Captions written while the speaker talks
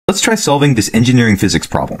Let's try solving this engineering physics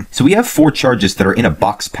problem. So we have 4 charges that are in a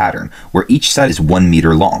box pattern, where each side is 1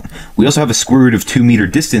 meter long. We also have a square root of 2 meter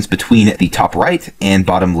distance between the top right and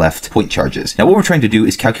bottom left point charges. Now what we're trying to do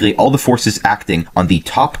is calculate all the forces acting on the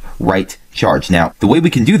top right charge. Now, the way we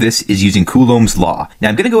can do this is using Coulomb's law. Now,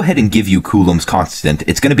 I'm going to go ahead and give you Coulomb's constant.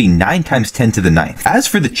 It's going to be 9 times 10 to the 9th. As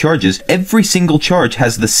for the charges, every single charge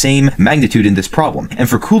has the same magnitude in this problem. And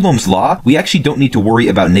for Coulomb's law, we actually don't need to worry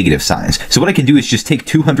about negative signs. So what I can do is just take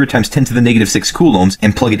 200 times 10 to the negative 6 coulombs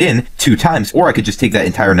and plug it in 2 times, or I could just take that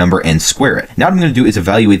entire number and square it. Now what I'm going to do is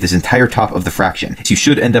evaluate this entire top of the fraction. So you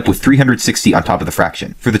should end up with 360 on top of the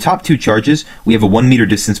fraction. For the top 2 charges, we have a 1 meter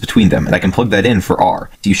distance between them, and I can plug that in for R.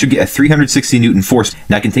 So you should get a 360 Newton force.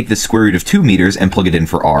 Now I can take the square root of 2 meters and plug it in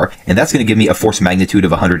for R, and that's going to give me a force magnitude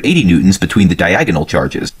of 180 newtons between the diagonal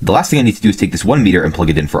charges. The last thing I need to do is take this 1 meter and plug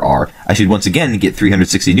it in for R. I should once again get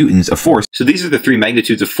 360 newtons of force. So these are the 3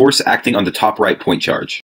 magnitudes of force acting on the top right point charge.